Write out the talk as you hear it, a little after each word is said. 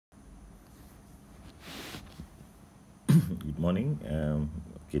Good morning.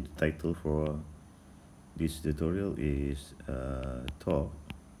 Okay, the title for this tutorial is torque,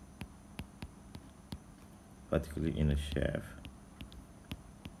 particularly in a shaft.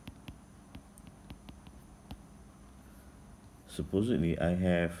 Supposedly, I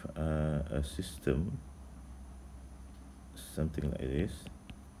have a system, something like this.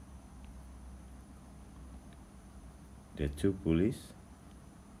 There are two pulleys.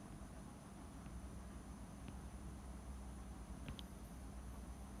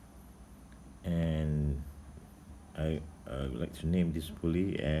 And I would like to name this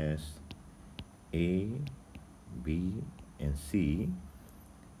pulley as A, B, and C,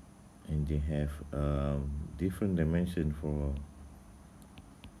 and they have different dimension for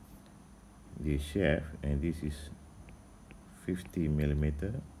the shaft, and this is 50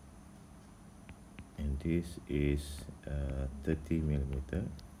 millimeter, and this is 30 millimeter,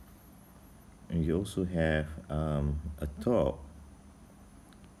 and you also have a torque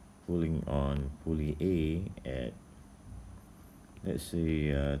pulling on pulley A at, let's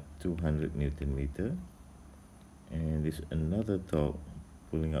say, 200 Newton meter, and there's another torque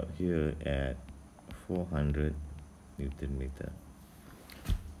pulling out here at 400 Newton meter.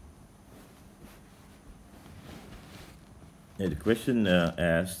 Now the question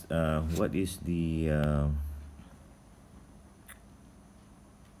asked, what is the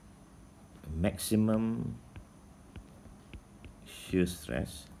maximum shear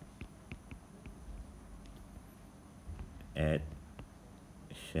stress at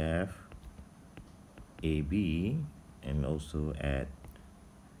shaft AB and also at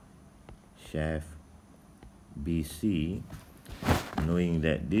shaft BC, knowing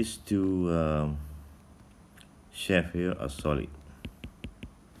that these two shafts here are solid.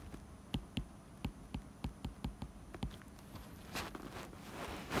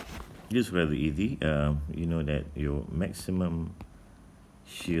 This is rather easy. You know that your maximum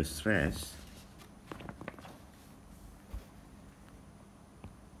shear stress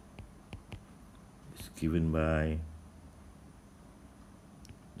is given by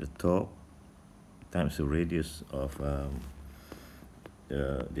the torque times the radius of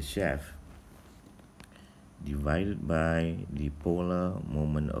the shaft divided by the polar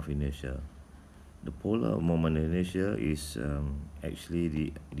moment of inertia. The polar moment of inertia is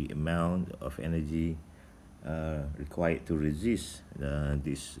actually the amount of energy required to resist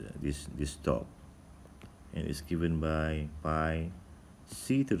this torque, and it's given by pi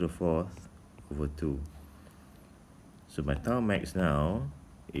c to the 4th over 2. So my tau max now,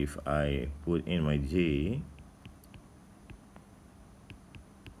 if I put in my J,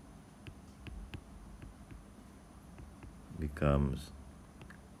 becomes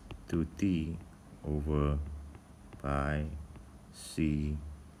 2t over pi c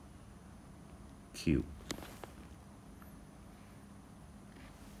cube.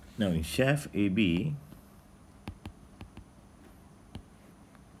 Now in shaft AB,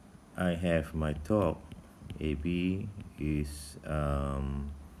 I have my torque. AB is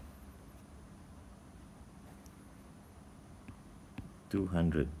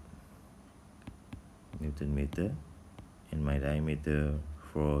 200 Newton meter, and my diameter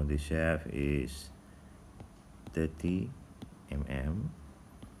for the shaft is 30 mm,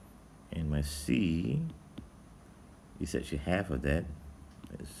 and my C is actually half of that,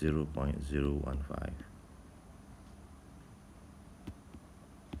 0.015.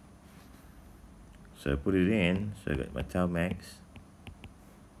 So I put it in, so I got my tau max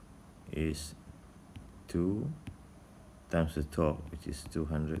is 2 times the torque, which is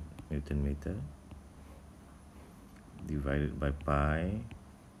 200 Newton meter, divided by pi,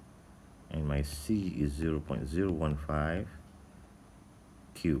 and my C is 0.015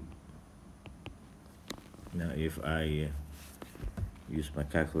 cube. Now if I use my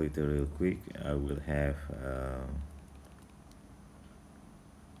calculator real quick, I will have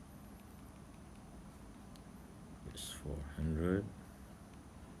it's 400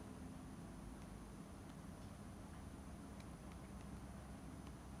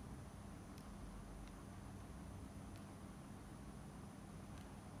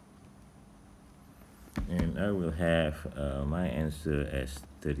 and I will have my answer as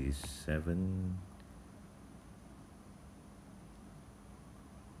 37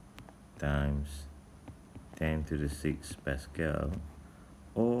 times 10 to the 6 Pascal,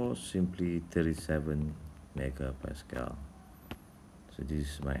 or simply 37 megapascal. So this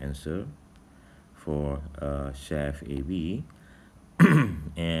is my answer for shaft AB.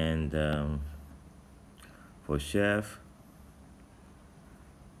 And for shaft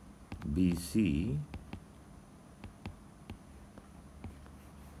BC,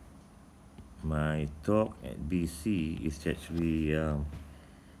 my torque at BC is actually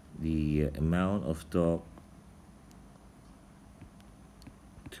the amount of torque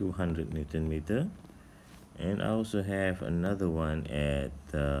 200 Newton meter, and I also have another one at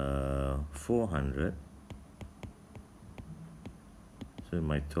 400. So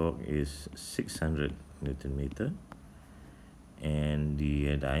my torque is 600 Newton meter, and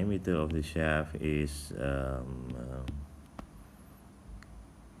the diameter of the shaft is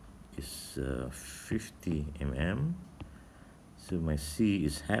 50 mm. So my C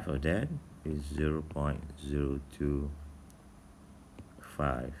is half of that, is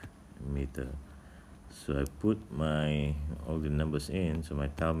 0.025 meter. So I put all the numbers in. So my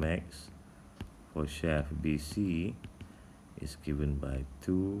tau max for shaft BC is given by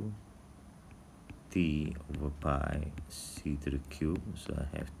 2t over pi c to the cube. So I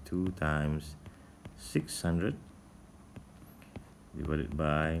have 2 times 600 divided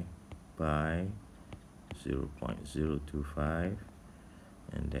by pi 0.025,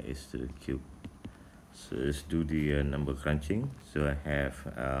 and that is to the cube. So let's do the number crunching. So I have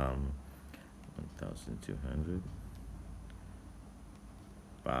 1200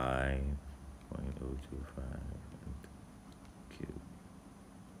 pi 0.025 cube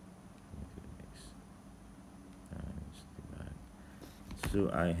times divide. So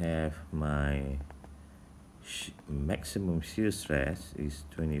I have my maximum shear stress is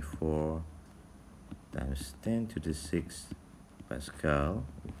 24 times 10 to the 6 Pascal,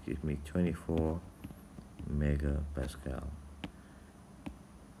 which gives me 24 megapascal.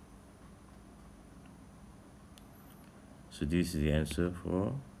 So this is the answer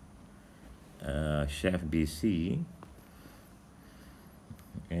for shaft BC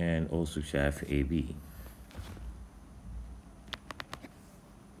and also shaft AB.